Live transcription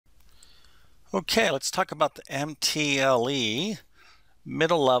Okay, let's talk about the MTLE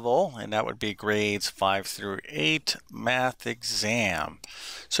middle level, and that would be grades 5 through 8 math exam.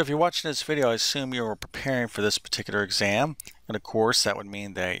 So if you're watching this video, I assume you're preparing for this particular exam. And of course, that would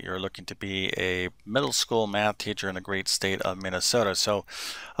mean that you're looking to be a middle school math teacher in the great state of Minnesota. So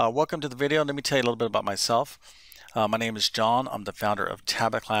welcome to the video. Let me tell you a little bit about myself. My name is John. I'm the founder of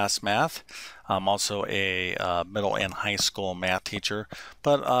Tablet Class Math. I'm also a middle and high school math teacher,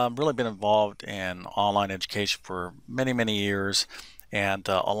 but really been involved in online education for many, many years. And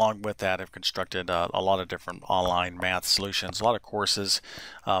along with that, I've constructed a lot of different online math solutions, a lot of courses,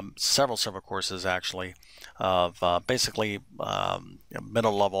 several courses actually, of basically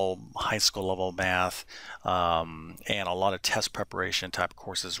middle level, high school level math, and a lot of test preparation type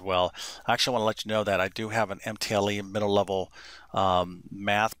courses as well. I actually want to let you know that I do have an MTLE middle level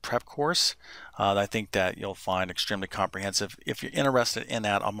math prep course that I think that you'll find extremely comprehensive. If you're interested in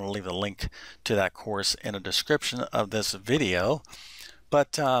that, I'm going to leave a link to that course in the description of this video.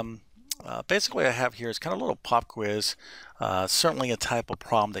 But basically I have here is kind of a little pop quiz, certainly a type of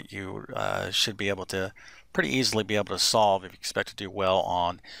problem that you should be able to pretty easily be able to solve if you expect to do well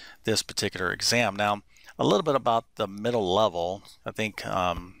on this particular exam. Now, a little bit about the middle level. I think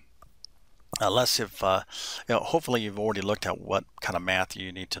unless if hopefully you've already looked at what kind of math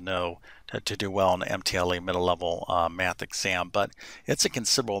you need to know to do well on the MTLE middle level math exam, but it's a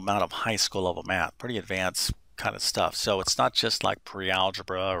considerable amount of high school level math, pretty advanced kind of stuff. So it's not just like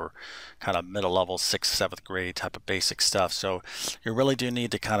pre-algebra or kind of middle level 6th, 7th grade type of basic stuff. So you really do need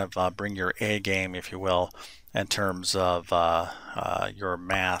to kind of bring your A game, if you will, in terms of your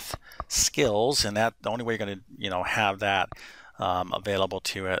math skills. And that the only way you're going to have that available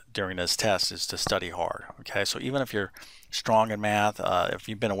to it during this test is to study hard. Okay, so even if you're strong in math, if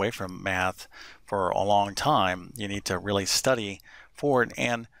you've been away from math for a long time, you need to really study for it.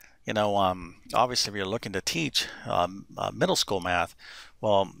 And obviously if you're looking to teach middle school math,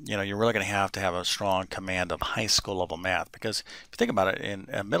 well, you're really going to have a strong command of high school level math, because if you think about it,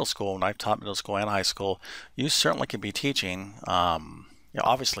 in middle school, and I've taught middle school and high school, you certainly can be teaching,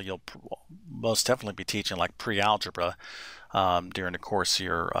 obviously you'll most definitely be teaching like pre-algebra during the course of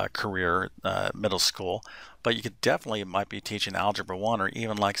your career, middle school, but you could definitely might be teaching algebra 1 or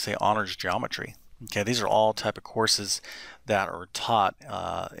even like say honors geometry. Okay, these are all type of courses that are taught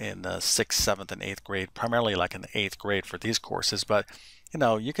in the 6th, 7th, and 8th grade, primarily like in the 8th grade for these courses, but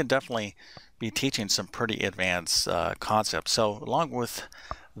you can definitely be teaching some pretty advanced concepts. So along with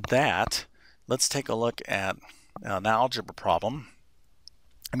that, let's take a look at an algebra problem.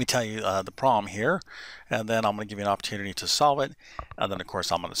 Let me tell you the problem here, and then I'm going to give you an opportunity to solve it, and then of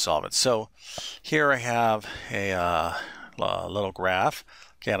course I'm going to solve it. So here I have a little graph.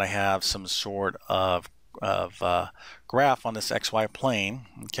 Okay, and I have some sort of graph on this XY plane.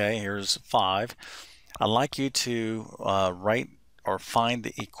 Okay, here's 5. I'd like you to write or find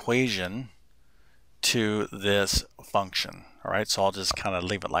the equation to this function. All right, so I'll just kind of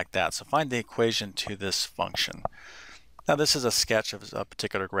leave it like that. So find the equation to this function. Now this is a sketch of a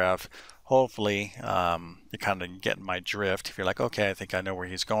particular graph. Hopefully you're kind of getting my drift. If you're like, okay, I think I know where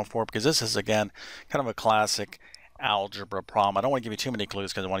he's going for, because this is again kind of a classic algebra problem. I don't want to give you too many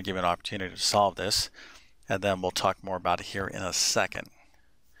clues because I want to give you an opportunity to solve this, and then we'll talk more about it here in a second.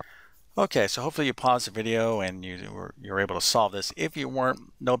 Okay, so hopefully you paused the video and you're able to solve this. If you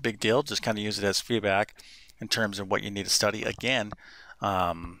weren't, no big deal. Just kind of use it as feedback in terms of what you need to study. Again,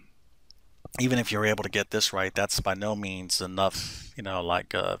 even if you're able to get this right, that's by no means enough,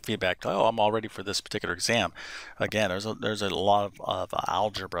 like feedback to, oh, I'm all ready for this particular exam. Again, there's a lot of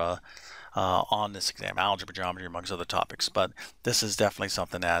algebra on this exam, algebra, geometry, amongst other topics, but this is definitely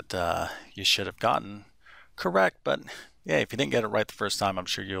something that you should have gotten correct. But yeah, if you didn't get it right the first time, I'm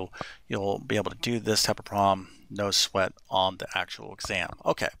sure you'll be able to do this type of problem, no sweat, on the actual exam.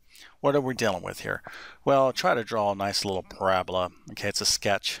 Okay, what are we dealing with here? Well, I'll try to draw a nice little parabola. Okay, it's a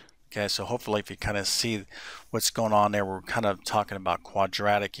sketch. Okay, so hopefully if you kind of see what's going on there, we're kind of talking about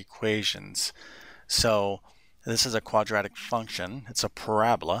quadratic equations. So this is a quadratic function. It's a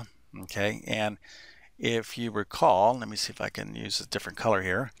parabola. Okay, and if you recall, let me see if I can use a different color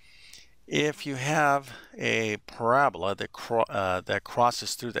here. If you have a parabola that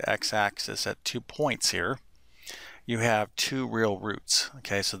crosses through the x-axis at 2 points here, you have 2 real roots.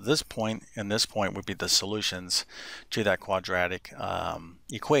 Okay, so this point and this point would be the solutions to that quadratic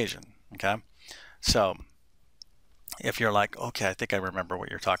equation. Okay, so if you're like, okay, I think I remember what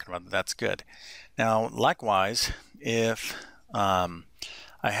you're talking about, that's good. Now, likewise, if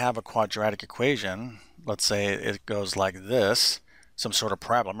I have a quadratic equation, let's say it goes like this. some sort of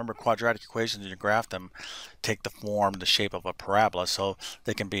parabola. Remember, quadratic equations, you graph them, take the form, the shape of a parabola, so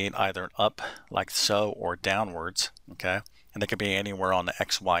they can be either up like so or downwards, okay? And they can be anywhere on the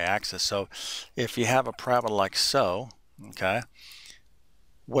XY axis. So if you have a parabola like so, okay,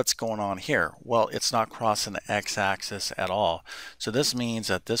 what's going on here? Well, it's not crossing the x-axis at all. So this means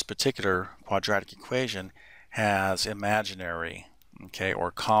that this particular quadratic equation has imaginary, okay,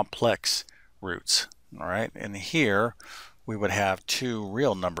 or complex roots, all right? And here we would have two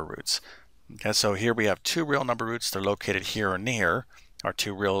real number roots. Okay, so here we have two real number roots. They're located here and here, our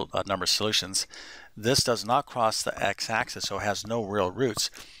two real number solutions. This does not cross the x-axis, so it has no real roots.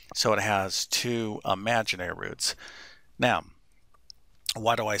 So it has two imaginary roots. Now,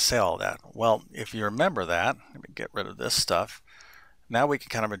 why do I say all that? Well, if you remember that, let me get rid of this stuff. Now we can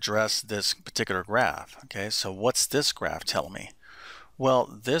kind of address this particular graph. Okay, so what's this graph telling me? Well,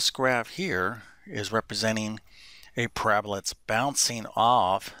 this graph here is representing a parabola that's bouncing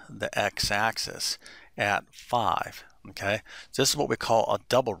off the x-axis at 5. Okay, so this is what we call a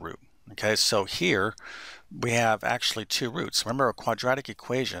double root. Okay, so here we have actually two roots. Remember, a quadratic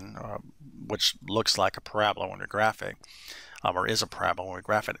equation, which looks like a parabola when we graph it, or is a parabola when we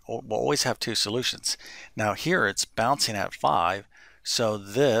graph it, will always have two solutions. Now here it's bouncing at 5, so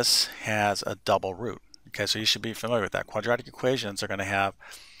this has a double root. Okay, so you should be familiar with that. Quadratic equations are going to have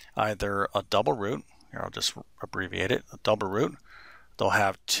either a double root, here I'll just abbreviate it, a double root. They'll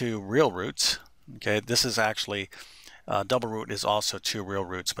have two real roots. Okay, this is actually, double root is also two real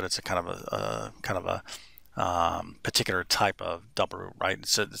roots, but it's a kind of a particular type of double root, right?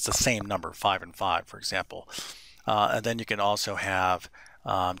 It's the same number, 5 and 5, for example. And then you can also have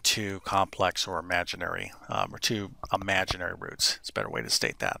two complex or imaginary, or two imaginary roots. It's a better way to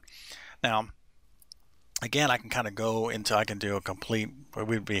state that. Now, again, I can kind of go into, I can do a complete,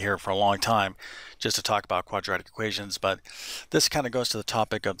 we'd be here for a long time just to talk about quadratic equations, but this kind of goes to the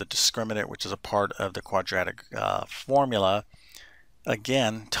topic of the discriminant, which is a part of the quadratic formula.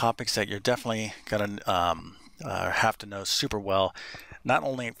 Again, topics that you're definitely going to have to know super well, not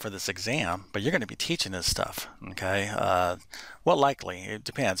only for this exam, but you're going to be teaching this stuff, okay? Well, likely, it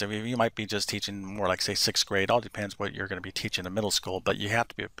depends. I mean, you might be just teaching more like, say, 6th grade. All depends what you're going to be teaching in middle school, but you have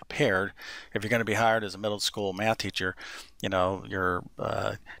to be prepared. If you're going to be hired as a middle school math teacher, you know, your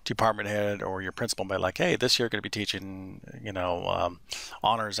department head or your principal might like, hey, this year you're going to be teaching, you know,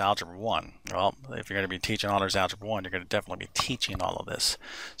 honors algebra 1. Well, if you're going to be teaching honors algebra 1, you're going to definitely be teaching all of this.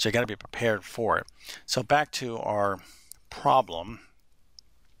 So you got to be prepared for it. So back to our problem.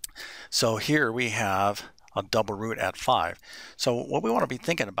 So here we have a double root at 5. So what we want to be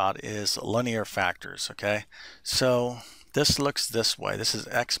thinking about is linear factors, okay? So this looks this way. This is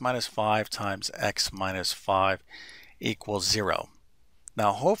x minus 5 times x minus 5 equals 0.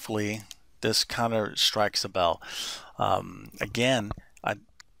 Now hopefully this kind of strikes a bell. Again, I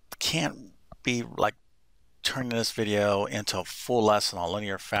can't be like turning this video into a full lesson on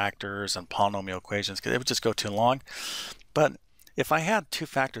linear factors and polynomial equations because it would just go too long. But if I had two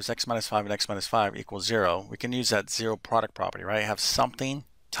factors, x minus 5 and x minus 5 equals 0, we can use that zero product property, right? I have something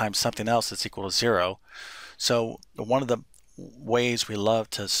times something else that's equal to 0. So one of the ways we love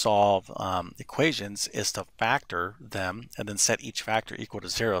to solve equations is to factor them and then set each factor equal to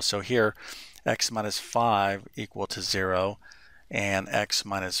 0. So here, x minus 5 equal to 0 and x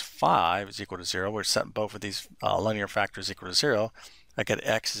minus 5 is equal to 0. We're setting both of these linear factors equal to 0. I get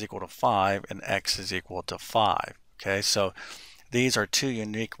x is equal to 5 and x is equal to 5. Okay, so these are two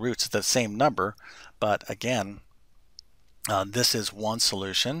unique roots. It's the same number, but again, this is one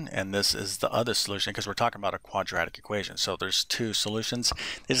solution and this is the other solution because we're talking about a quadratic equation. So there's two solutions.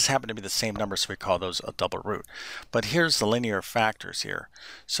 They just happen to be the same number, so we call those a double root. But here's the linear factors here.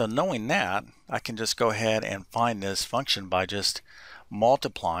 So knowing that, I can just go ahead and find this function by just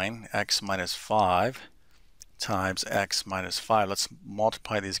multiplying x minus 5 times x minus 5. Let's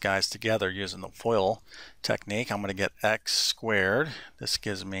multiply these guys together using the FOIL technique. I'm going to get x squared. This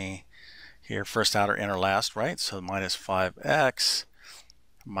gives me here first outer inner last, right? So minus 5x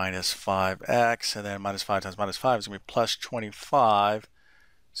minus 5x, and then minus 5 times minus 5 is going to be plus 25.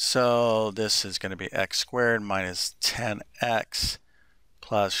 So this is going to be x squared minus 10x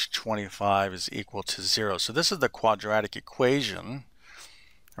plus 25 is equal to 0. So this is the quadratic equation,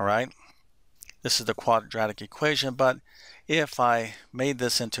 all right? This is the quadratic equation, but if I made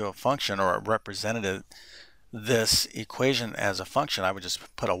this into a function or represented this equation as a function, I would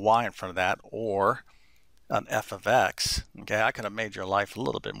just put a y in front of that or an f of x. Okay, I could have made your life a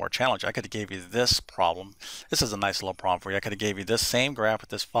little bit more challenging. I could have gave you this problem. This is a nice little problem for you. I could have gave you this same graph with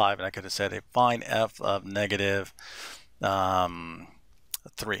this 5, and I could have said, hey, find f of negative 3.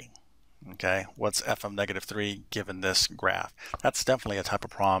 Okay, what's f of negative 3 given this graph? That's definitely a type of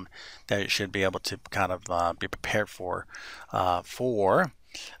problem that you should be able to kind of be prepared for the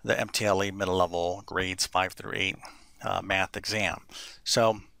MTLE middle level grades 5 through 8 math exam.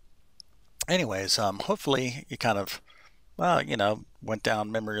 So anyways, hopefully you kind of, well, went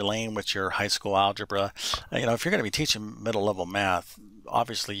down memory lane with your high school algebra. If you're going to be teaching middle level math,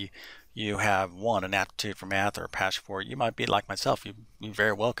 obviously you have an aptitude for math or a passion for it. You might be like myself. You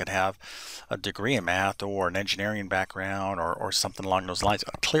very well could have a degree in math or an engineering background or something along those lines.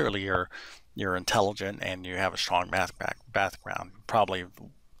 Clearly you're intelligent and you have a strong math background, probably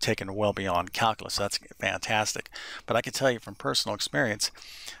taken well beyond calculus. So that's fantastic. But I can tell you from personal experience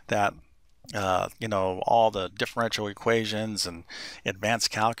that all the differential equations and advanced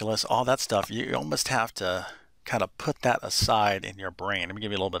calculus, all that stuff, you almost have to kind of put that aside in your brain. Let me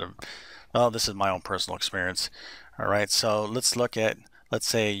give you a little bit of, well, this is my own personal experience. All right, so let's look at, let's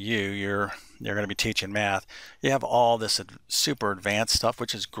say you're going to be teaching math. You have all this super advanced stuff,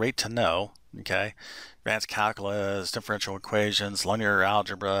 which is great to know, okay? Advanced calculus, differential equations, linear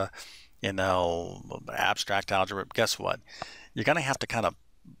algebra, abstract algebra. Guess what? You're going to have to kind of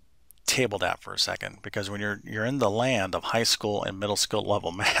table that for a second, because when you're in the land of high school and middle school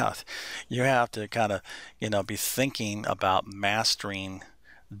level math, you have to kind of be thinking about mastering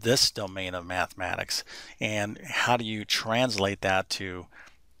this domain of mathematics, and how do you translate that to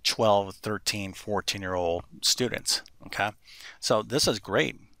 12, 13, 14-year-old students. Okay, so this is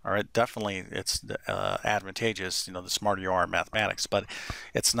great. All right, definitely it's advantageous, the smarter you are in mathematics, but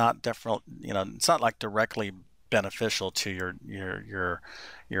it's not it's not like directly beneficial to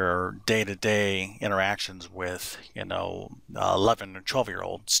your day-to-day interactions with 11 or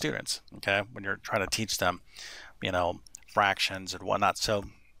 12-year-old students, okay, when you're trying to teach them fractions and whatnot. So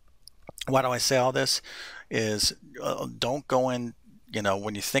why do I say all this is don't go in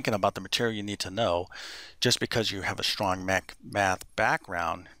when you're thinking about the material you need to know just because you have a strong math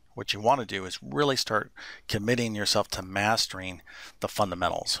background. What you want to do is really start committing yourself to mastering the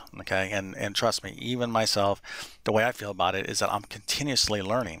fundamentals, okay? And trust me, even myself, the way I feel about it is that I'm continuously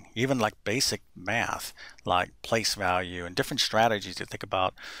learning, even like basic math, like place value and different strategies to think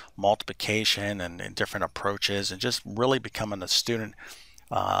about multiplication and different approaches, and just really becoming a student.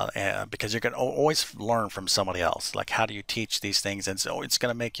 Because you're going to always learn from somebody else. Like, how do you teach these things? And so it's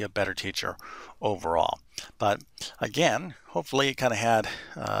going to make you a better teacher overall. But again, hopefully you kind of had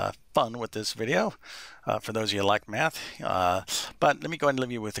fun with this video for those of you who like math. But let me go ahead and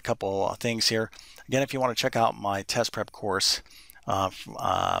leave you with a couple of things here. Again, if you want to check out my test prep course, I'm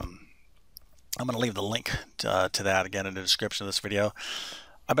going to leave the link to that again in the description of this video.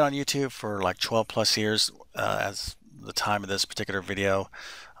 I've been on YouTube for like 12 plus years as the time of this particular video.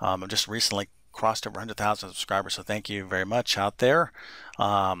 I've just recently crossed over 100,000 subscribers, so thank you very much out there.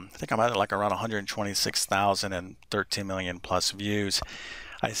 I think I'm at like around 126,000 and 13 million plus views.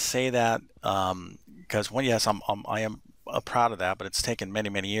 I say that because yes, I am proud of that, but it's taken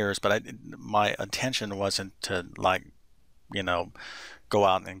many years. But my intention wasn't to go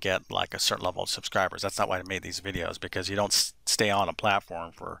out and get like a certain level of subscribers. That's not why I made these videos, because you don't stay on a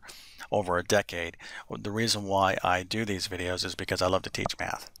platform for over a decade. The reason why I do these videos is because I love to teach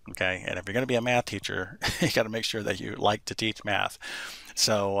math, okay? And if you're going to be a math teacher, you got to make sure that you like to teach math.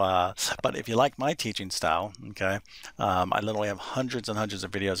 So, but if you like my teaching style, okay, I literally have hundreds and hundreds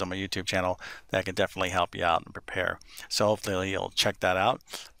of videos on my YouTube channel that can definitely help you out and prepare. So hopefully you'll check that out.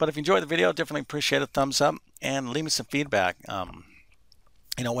 But if you enjoyed the video, definitely appreciate a thumbs up and leave me some feedback.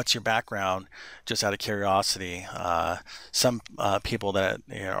 What's your background, just out of curiosity? Some people that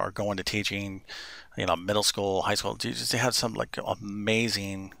are going to teaching, middle school, high school, they have some like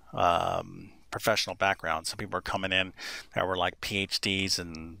amazing professional background. Some people are coming in that were like PhDs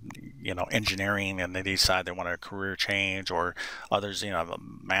and engineering, and they decide they want a career change, or others have a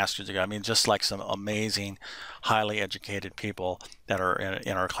master's degree. I mean, just like some amazing, highly educated people that are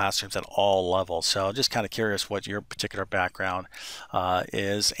in our classrooms at all levels. So just kind of curious what your particular background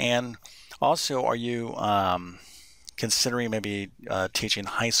is, and also, are you considering maybe teaching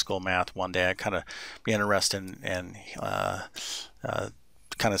high school math one day? I kind of be interested in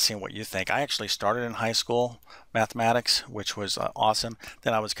kind of seeing what you think. I actually started in high school mathematics, which was awesome.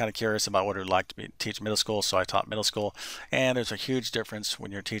 Then I was kind of curious about what it would like to teach middle school, so I taught middle school. And there's a huge difference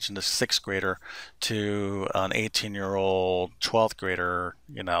when you're teaching the 6th grader to an 18-year-old 12th grader.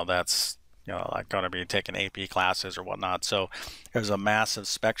 That's like going to be taking AP classes or whatnot. So there's a massive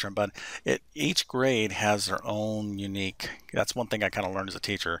spectrum, but each grade has their own unique. That's one thing I kind of learned as a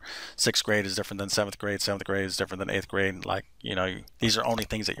teacher. 6th grade is different than 7th grade. 7th grade is different than 8th grade. Like, these are only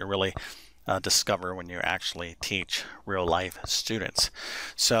things that you really discover when you actually teach real life students.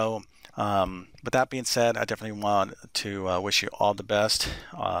 So With that being said, I definitely want to wish you all the best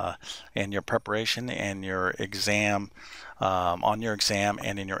in your preparation and your exam, on your exam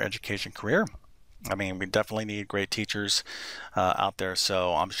and in your education career. I mean, we definitely need great teachers out there,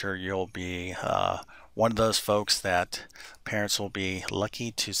 so I'm sure you'll be one of those folks that parents will be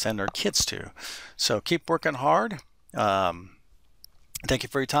lucky to send their kids to. So keep working hard. Thank you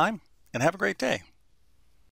for your time, and have a great day.